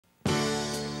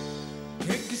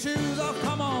Kick your shoes off,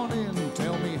 come on in,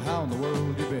 tell me how in the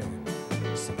world you've been.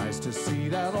 It's nice to see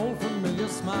that old familiar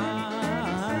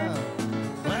smile.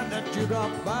 Glad that you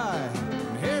dropped by,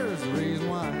 and here's the reason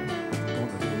why.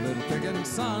 Gonna do a little picking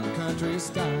sun country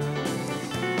style.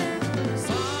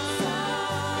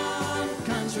 Sun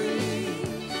country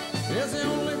is the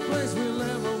only place we'll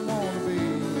ever want to be.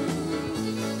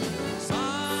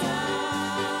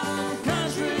 Sun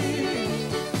country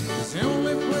is the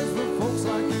only place for folks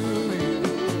like you and me.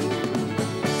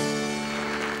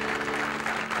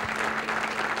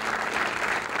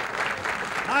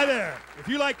 Hi there. If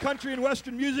you like country and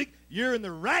western music, you're in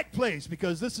the right place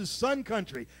because this is Sun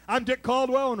Country. I'm Dick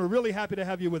Caldwell, and we're really happy to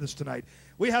have you with us tonight.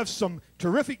 We have some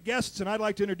terrific guests, and I'd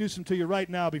like to introduce them to you right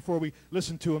now before we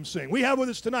listen to them sing. We have with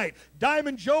us tonight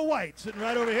Diamond Joe White, sitting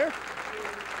right over here.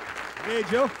 Hey,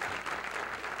 Joe.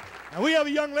 Now, we have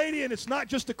a young lady, and it's not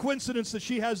just a coincidence that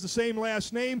she has the same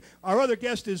last name. Our other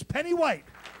guest is Penny White.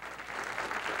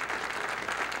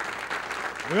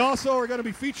 We also are going to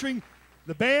be featuring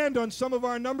the band on some of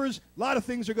our numbers. A lot of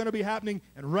things are going to be happening,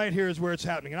 and right here is where it's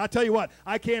happening. And I'll tell you what,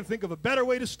 I can't think of a better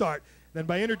way to start than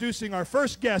by introducing our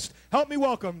first guest. Help me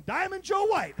welcome Diamond Joe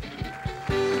White.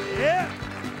 Yeah.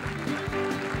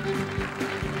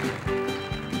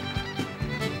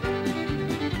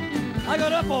 I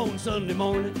got up on Sunday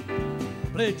morning,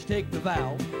 pledged to take the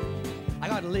vow. I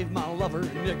got to leave my lover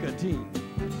nicotine.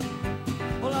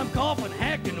 Well, I'm coughing,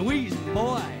 hacking, wheezing,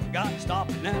 boy, I ain't got to stop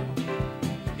it now.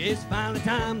 It's finally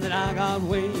time that I got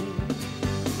wings.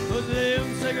 'Cause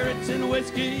them cigarettes and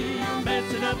whiskey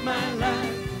messing up my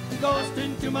life,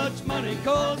 costing too much money,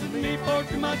 causing me for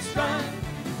too much strife.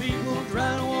 People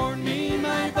trying to warn me,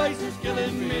 my vice is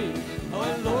killing me.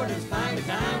 Oh Lord, it's finally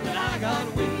time that I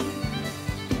got wings.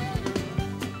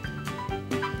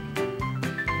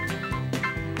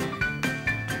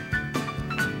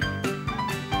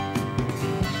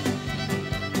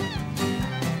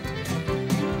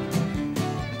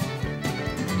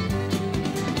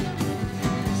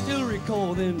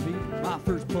 Then be my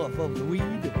first puff of the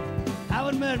weed. I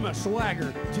would met my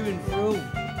swagger to and fro.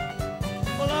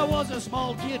 Well, I was a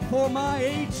small kid for my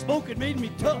age. Smoking made me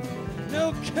tough.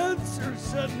 Now cancer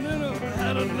setting in, I've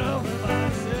had enough. I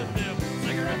said them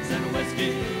cigarettes and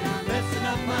whiskey messing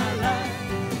up my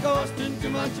life, costing too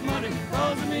much money,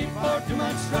 causing me far too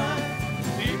much strife.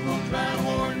 People trying to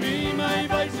warn me, my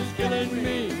vice is killing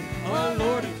me. Oh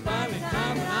Lord, it's finally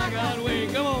time and I got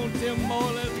wings. Come on, Tim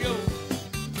boy, let's go.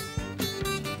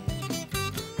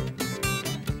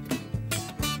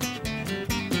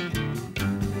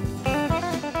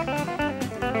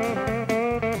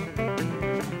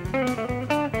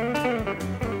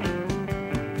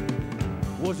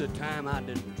 Was a time I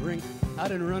didn't drink, I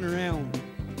didn't run around,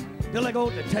 till I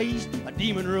got to taste a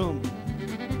demon rum.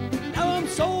 Now I'm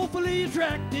soulfully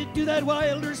attracted to that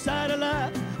wilder side of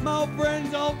life. My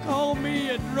friends all call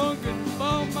me a drunken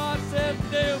bum. I said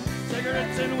them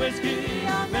cigarettes and whiskey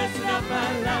messing up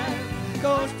my life,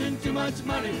 costing too much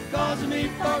money, causing me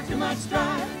far too much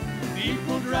strife.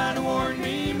 People trying to warn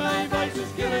me, my vice is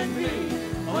killing me.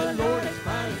 Oh Lord, it's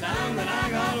finally time that I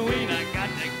got a weed. I got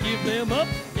to give them up.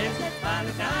 Yes, it's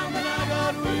finally time that I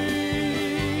got weed.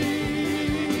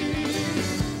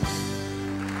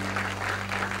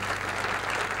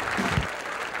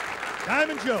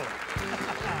 Diamond Joe.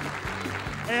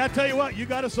 Hey, I tell you what, you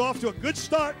got us off to a good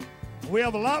start. We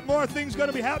have a lot more things going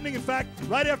to be happening. In fact,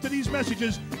 right after these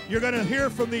messages, you're going to hear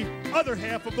from the other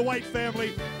half of the White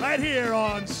family right here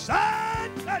on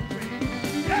Sun Country.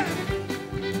 Yeah.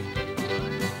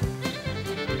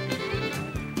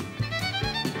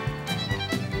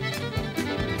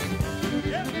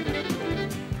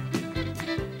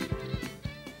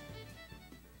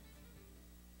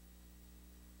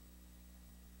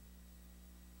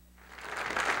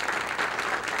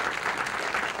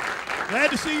 Glad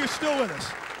to see you're still with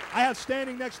us. I have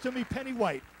standing next to me Penny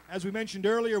White. As we mentioned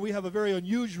earlier, we have a very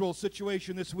unusual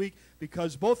situation this week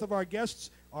because both of our guests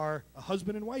are a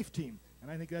husband and wife team, and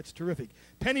I think that's terrific.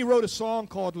 Penny wrote a song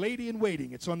called Lady in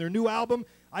Waiting. It's on their new album.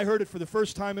 I heard it for the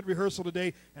first time at rehearsal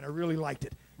today, and I really liked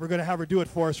it. We're going to have her do it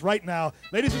for us right now.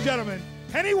 Ladies and gentlemen,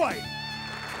 Penny White.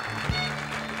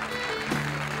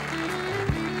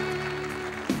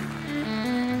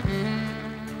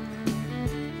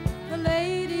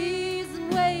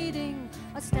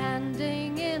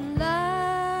 Standing in line,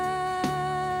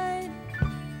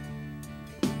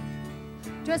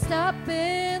 dressed up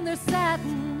in their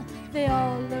satin, they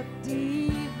all look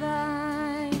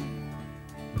divine.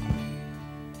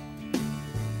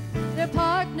 Their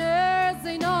partners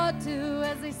they nod to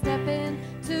as they step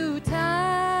into time.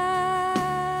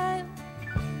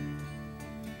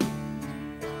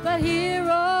 But here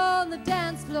on the dance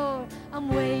floor, I'm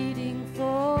waiting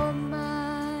for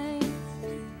mine.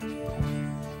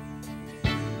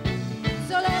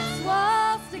 So let's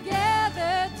waltz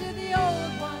together to the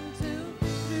old 1, 2,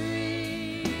 3.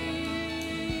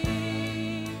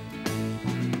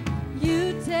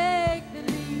 You take the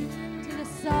lead to the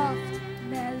soft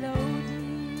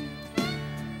melody.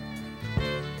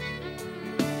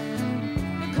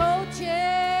 The coach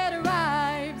it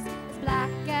arrives as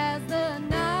black as the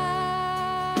night,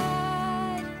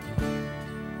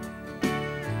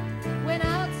 when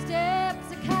out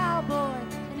steps a cowboy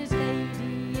and his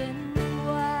lady in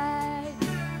white.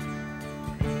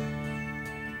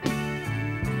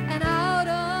 And out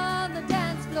on the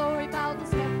dance floor he bowed and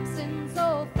steps in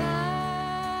so fine.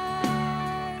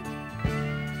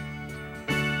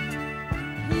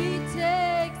 He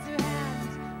takes her hand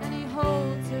and he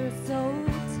holds her so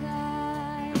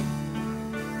tight.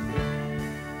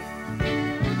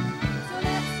 So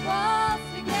let's waltz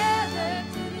together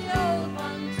to the old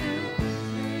 1, 2,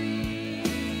 3.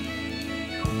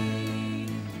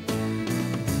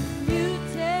 You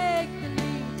take the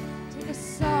lead to the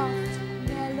soft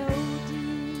melody.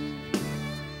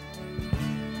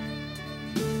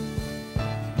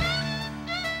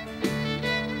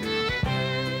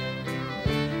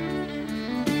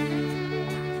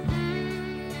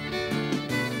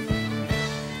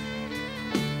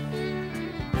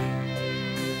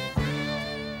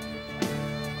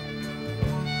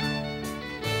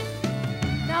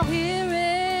 Now here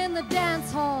in the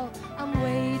dance hall, I'm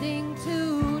waiting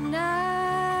tonight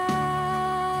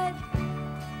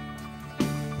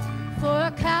for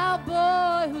a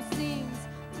cowboy who seems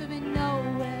to be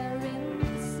nowhere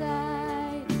in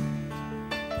sight.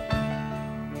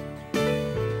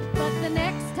 But the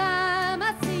next time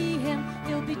I see him,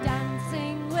 he'll be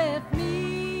dancing with me.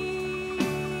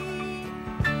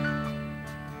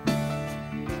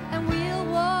 And we'll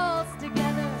waltz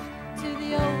together to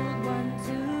the old 1,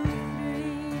 2, 3.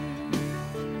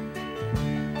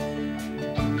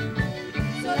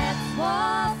 So let's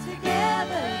waltz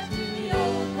together to the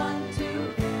old 1,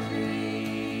 2,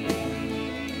 3.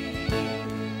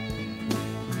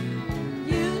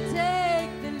 You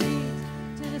take the lead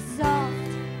to the soft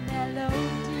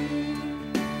melody.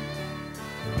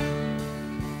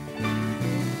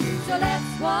 So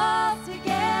let's waltz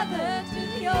together to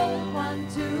the old 1,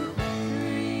 2, 3.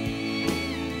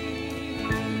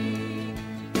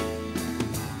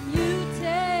 You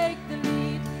take the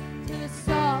lead to the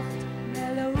soft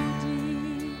melody.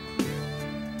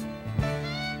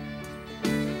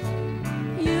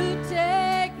 You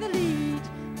take the lead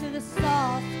to the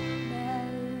soft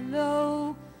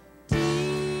melody.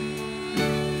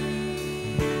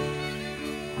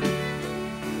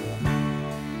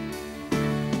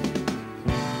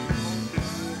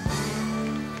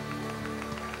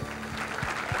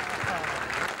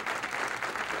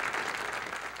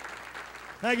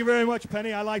 Thank you very much,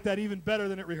 Penny. I like that even better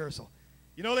than at rehearsal.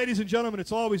 You know, ladies and gentlemen,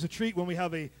 it's always a treat when we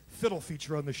have a fiddle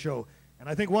feature on the show. And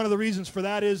I think one of the reasons for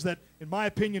that is that, in my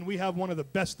opinion, we have one of the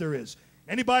best there is.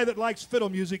 Anybody that likes fiddle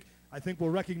music, I think will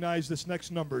recognize this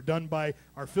next number done by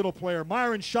our fiddle player,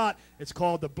 Myron Schott. It's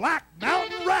called the Black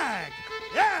Mountain Rag.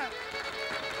 Yeah!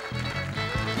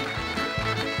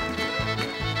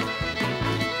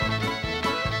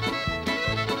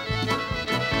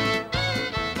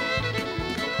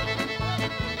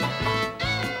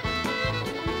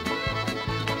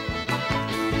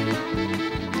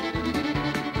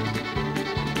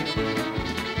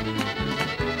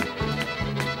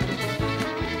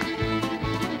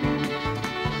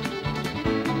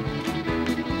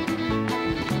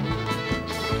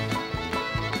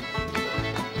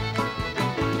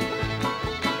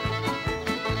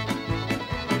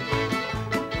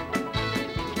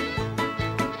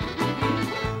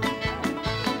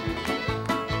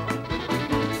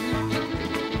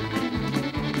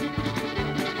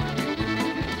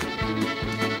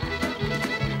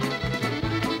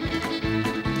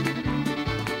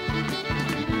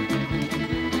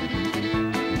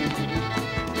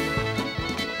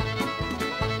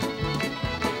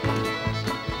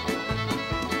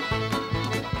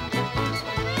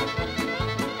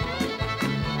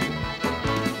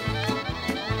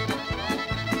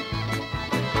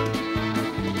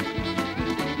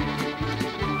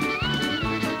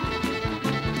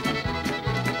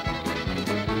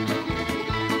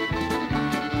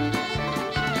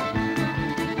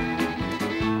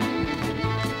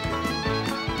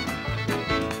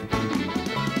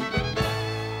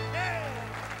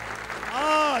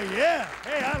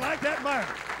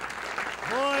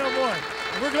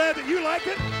 We're glad that you like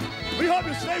it. We hope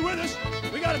you'll stay with us.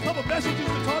 We got a couple messages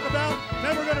to talk about.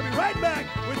 Then we're going to be right back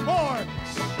with more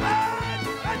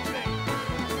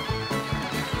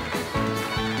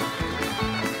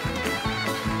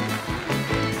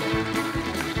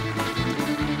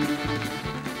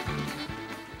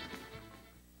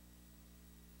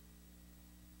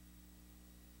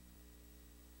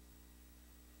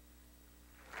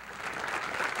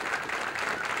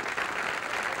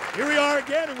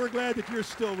again, and we're glad that you're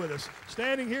still with us.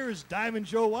 Standing here is Diamond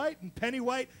Joe White and Penny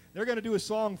White. They're going to do a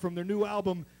song from their new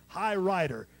album, High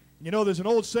Rider. You know, there's an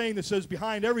old saying that says,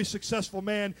 behind every successful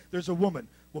man, there's a woman.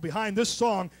 Well, behind this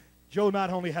song, Joe not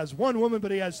only has one woman,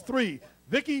 but he has three.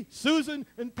 Vicky, Susan,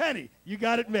 and Penny. You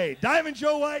got it made. Diamond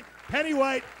Joe White, Penny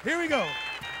White. Here we go.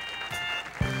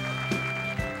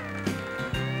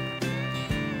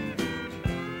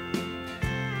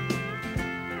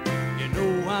 You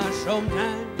know, I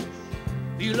sometimes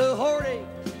feel a heartache,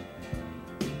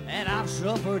 and I've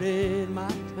suffered in my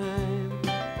time.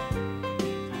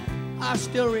 I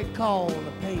still recall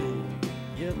the pain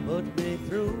you put me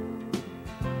through.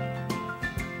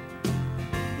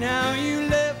 Now you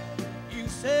left, you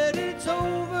said it's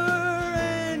over,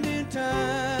 and in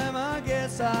time I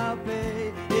guess I'll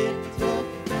pay. It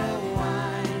took the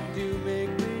wine to make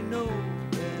me know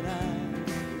that I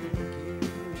still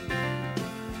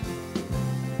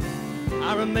care.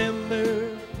 I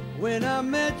remember when I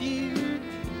met you,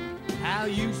 how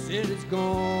you said it's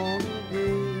gonna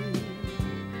be.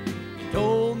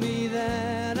 Told me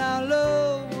that our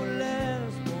love would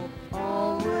last for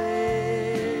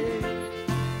always.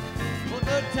 But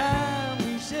the time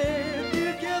we shared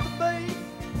together, babe,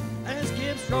 has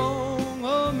kept strong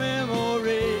a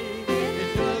memory.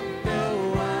 It took the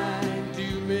wine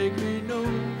to make me know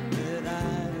that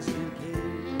I still care.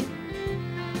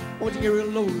 Won't you get real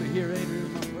lonely here,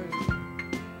 Adrian, my friend?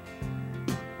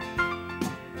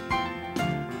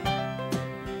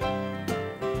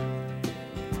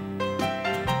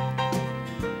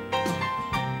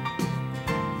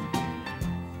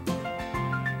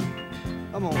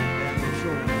 Come on, down the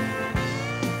shore.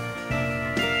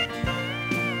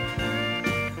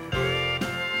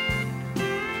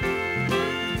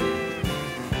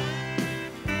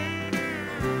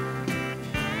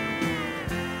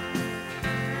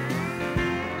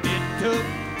 It took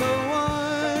the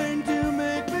wine to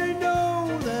make me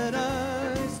know that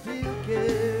I still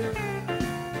care.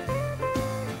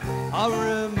 A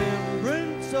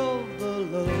remembrance of the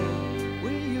love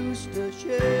we used to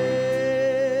share.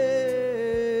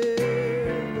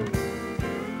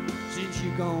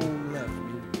 Gone left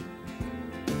me,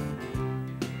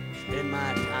 spend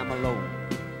my time alone,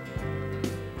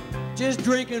 just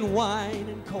drinking wine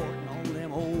and courting on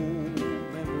them old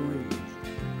memories.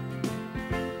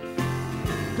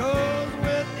 'Cause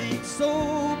with each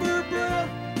sober breath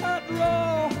I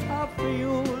draw, I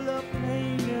feel the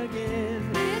pain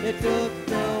again. It took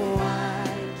the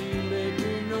wine to make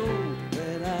me know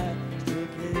that I still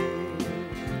care.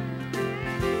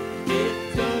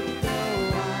 It took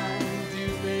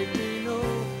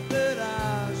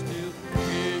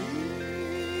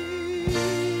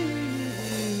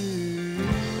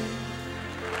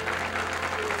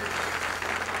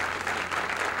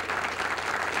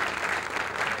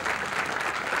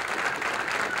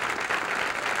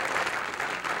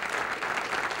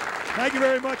Thank you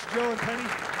very much, Joe and Penny.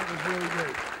 That was really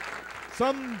great.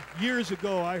 Some years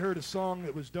ago, I heard a song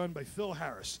that was done by Phil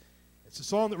Harris. It's a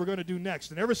song that we're going to do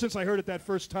next. And ever since I heard it that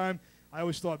first time, I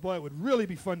always thought, boy, it would really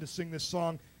be fun to sing this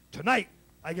song. Tonight,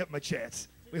 I get my chance.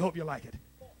 We hope you like it.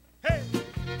 Hey!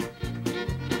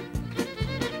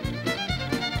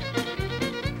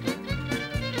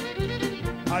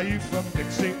 Are you from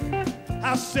Dixie?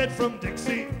 I said from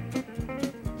Dixie.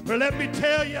 Well, let me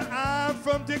tell you, I'm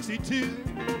from Dixie, too.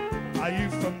 Are you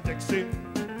from Dixie?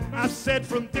 I said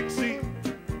from Dixie,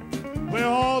 where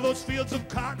all those fields of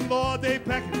cotton, Lord, they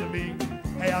beckon to me.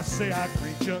 Hey, I say I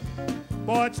greet you.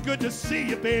 Boy, it's good to see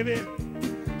you, baby.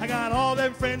 I got all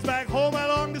them friends back home I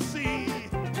long to see.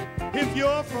 If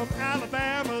you're from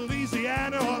Alabama,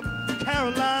 Louisiana, or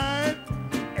Caroline,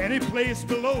 any place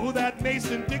below that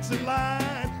Mason-Dixon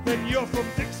line, then you're from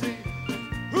Dixie.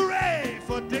 Hooray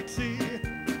for Dixie!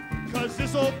 'Cause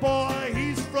this old boy,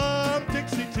 he's from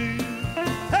Dixie too.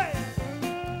 Hey!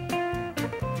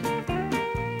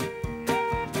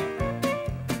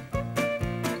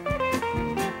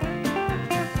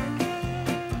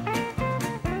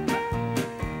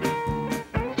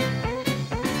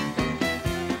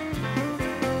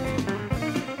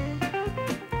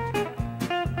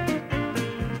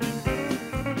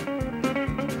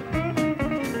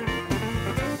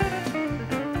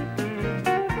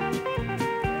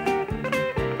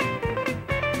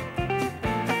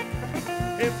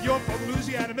 If you're from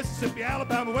Louisiana, Mississippi,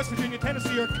 Alabama, West Virginia,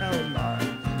 Tennessee, or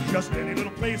Carolina, just any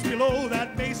little place below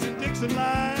that Mason-Dixon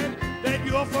line, then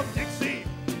you're from Dixie.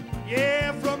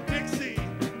 Yeah, from Dixie.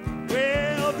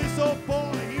 Well, this old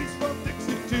boy, he's from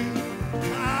Dixie too.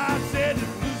 I said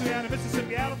Louisiana,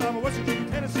 Mississippi, Alabama, West Virginia,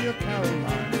 Tennessee, or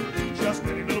Carolina, just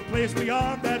any little place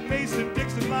beyond that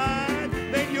Mason-Dixon line,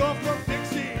 then you're from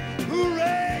Dixie. Hooray!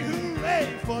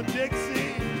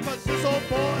 old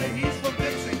boy, he's from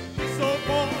Dixie. This old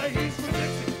boy, he's from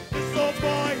Dixie. This old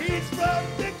boy, he's from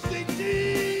Dixie G.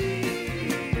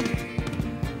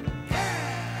 Yeah!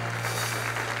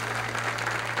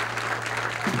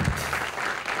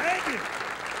 Thank you.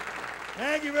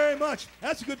 Thank you very much.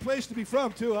 That's a good place to be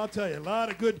from, too, I'll tell you. A lot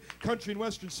of good country and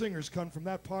western singers come from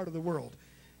that part of the world.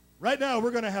 Right now,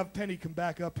 we're going to have Penny come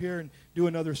back up here and do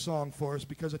another song for us,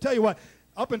 because I tell you what,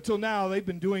 up until now, they've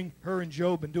been doing, her and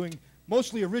Joe, been doing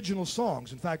mostly original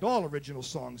songs. In fact, all original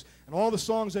songs. And all the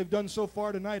songs they've done so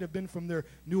far tonight have been from their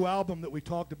new album that we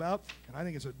talked about. And I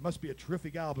think it must be a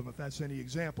terrific album, if that's any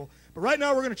example. But right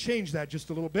now, we're going to change that just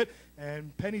a little bit,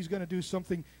 and Penny's going to do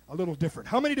something a little different.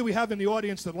 How many do we have in the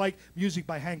audience that like music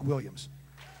by Hank Williams?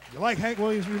 You like Hank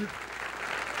Williams music?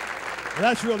 Well,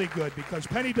 that's really good, because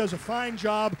Penny does a fine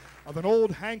job of an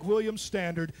old Hank Williams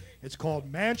standard. It's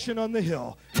called Mansion on the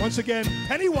Hill. Once again,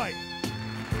 Penny White.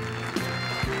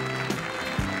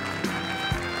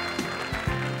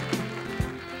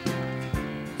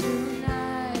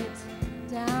 Tonight,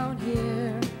 down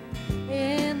here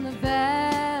in the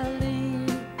valley,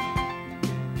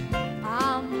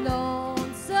 I'm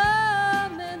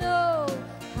lonesome and oh,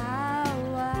 how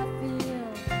I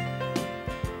feel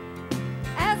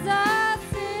as I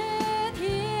sit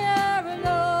here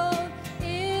alone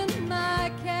in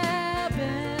my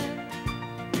cabin.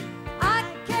 I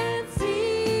can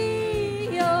see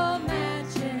your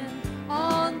mansion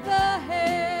on the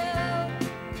hill.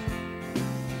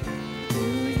 Do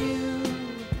you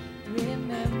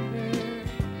remember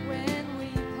when we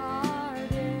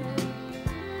parted?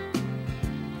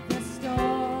 The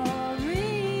story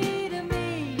to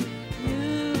me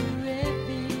you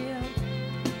revealed.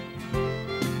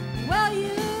 Well,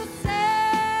 you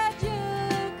said you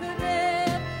could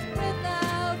live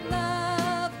without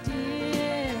love,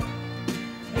 dear,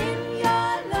 in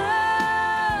your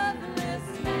loveless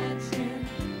mansion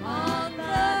on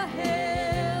the hill.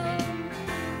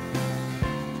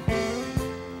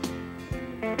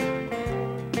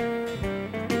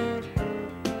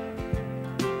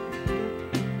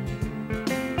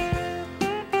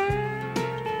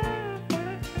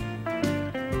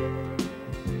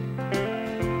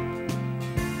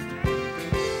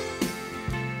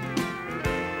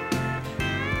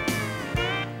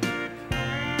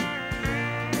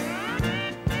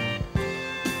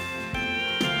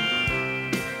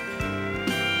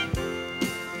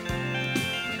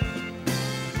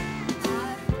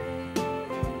 I've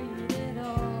waited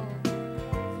all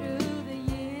through the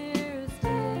years,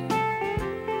 dear,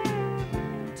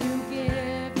 to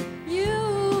give you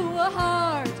a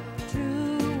heart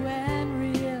true and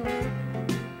real.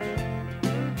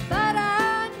 But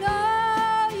I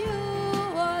know you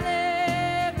are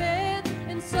living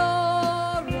in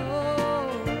sorrow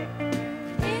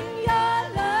in your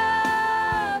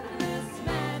loveless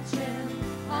mansion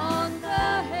on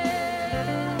the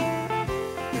hill.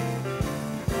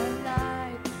 The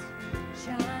lights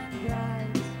shine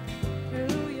bright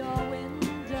through your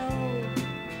window.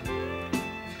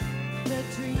 The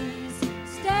trees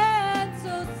stand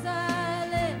so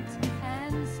silent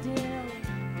and still.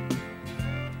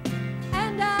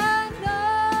 And I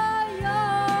know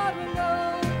you're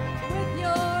alone with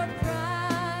your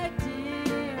pride,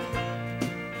 dear,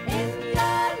 in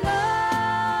your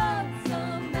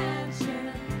lonesome mansion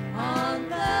on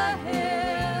the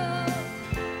hill.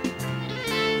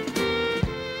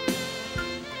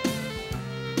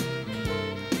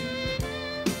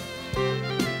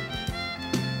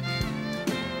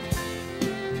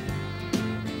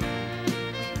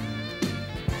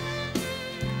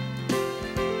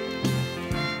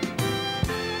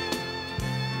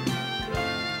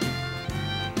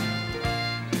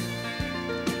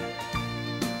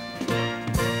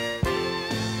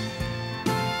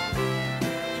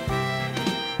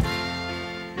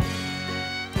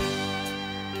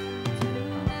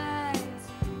 Tonight,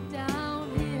 down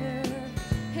here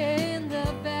in the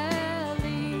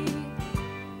valley,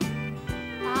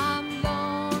 I'm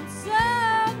lonesome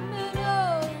and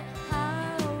oh,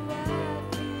 how I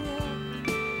feel.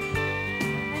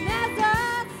 And as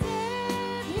I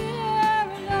sit here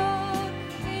alone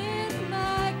in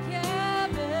my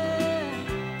cabin,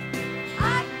 I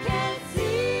can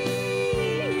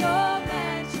see your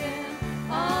mansion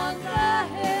on the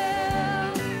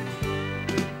hill.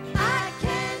 I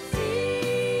can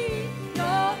see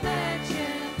your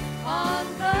mansion on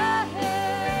the hill.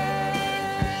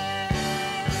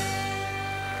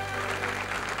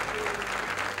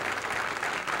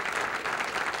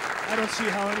 I don't see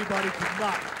how anybody could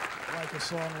not like a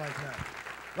song like that.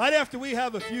 Right after we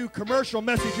have a few commercial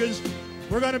messages,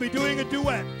 we're going to be doing a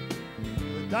duet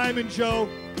with Diamond Joe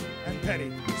and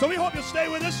Penny. So we hope you'll stay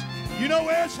with us. You know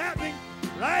where it's happening,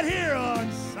 right here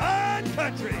on Sun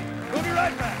Country. We'll be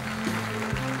right back.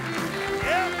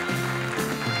 Yep.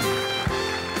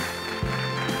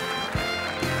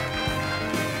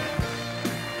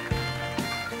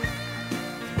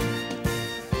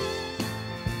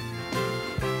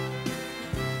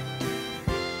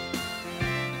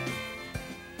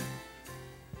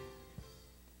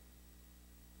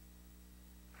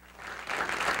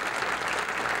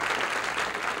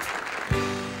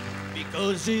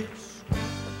 Because it's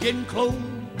getting close,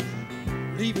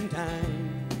 leaving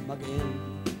time again.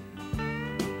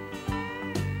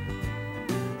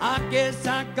 I guess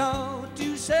I got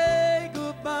to say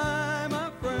goodbye,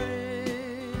 my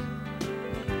friend.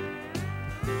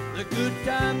 The good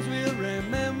times we'll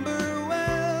remember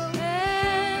well,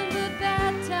 And the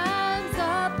bad times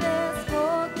are best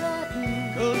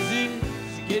forgotten. 'cause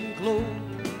it's getting close,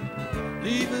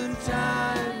 leaving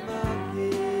time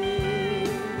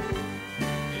again.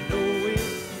 You know it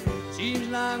seems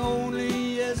like only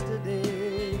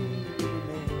yesterday we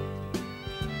met.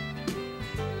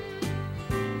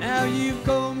 Now you've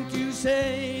come to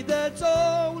say that's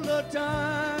all the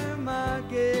time I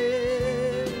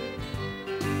get.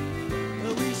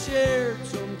 But we shared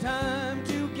some time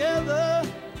together,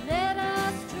 Let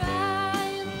us try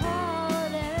and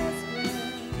part as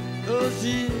friends. 'cause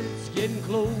it's getting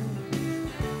close,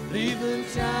 leaving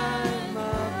time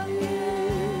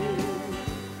again.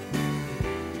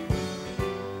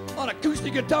 On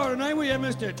acoustic guitar tonight we have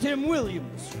Mr. Tim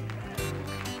Williams.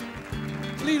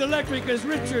 Lead electric is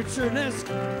Richard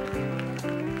Cernesky.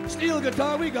 Steel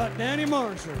guitar we got Danny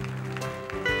Marshall.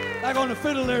 Back on the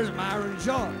fiddle there's Myron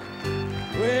Shaw.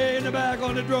 Way in the back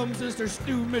on the drums Mr.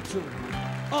 Stu Mitchell.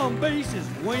 On bass is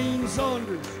Wayne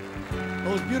Saunders.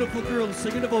 Those beautiful girls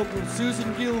singing the vocals,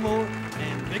 Susan Gilmore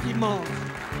and Vicki Moss.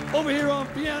 Over here on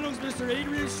pianos, Mr.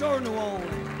 Adrian Charnowall.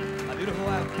 My beautiful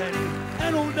wife Penny.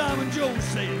 And old Diamond Joe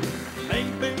saying,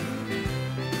 baby,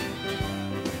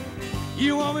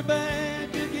 you want me back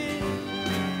again.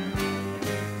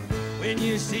 When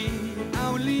you see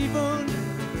how leaving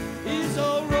is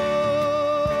all wrong,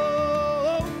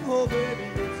 oh baby,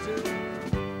 it's just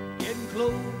getting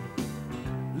close,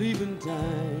 leaving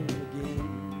time again.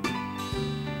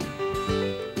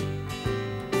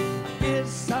 I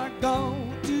guess I got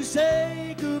to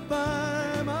say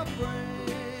goodbye, my friend.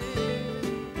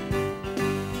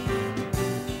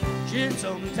 Shared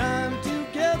some time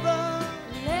together,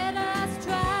 Let us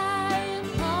try and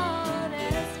part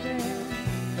as friends.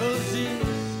 'cause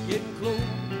it's getting close,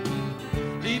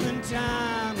 leaving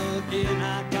time again.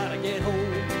 I gotta get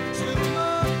home to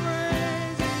my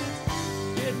friends.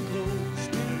 It's getting close,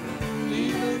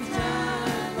 leaving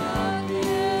time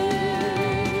again.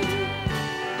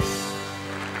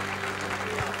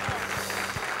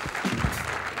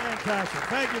 Fantastic.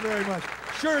 Thank you very much.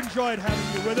 Sure enjoyed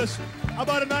having you with us. How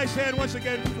about a nice hand once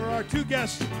again for our two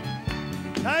guests,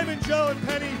 Diamond Joe and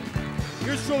Penny.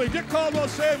 Here's truly Dick Caldwell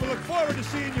saying we look forward to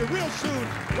seeing you real soon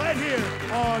right here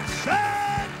on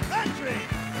Sun Country.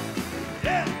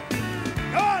 Yeah.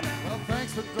 Go on. Well,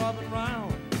 thanks for dropping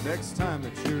round next time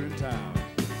that you're in town.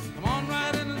 Come on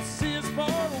right in and see us for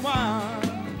a while.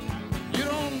 You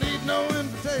don't need no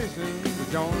invitation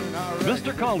to join our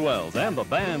Mr. Caldwell's and the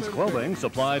band's clothing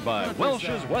supplied by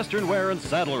Welsh's Western Wear and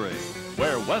Saddlery,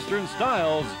 where Western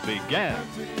styles began.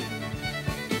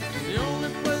 the only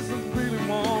place I really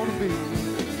want to be.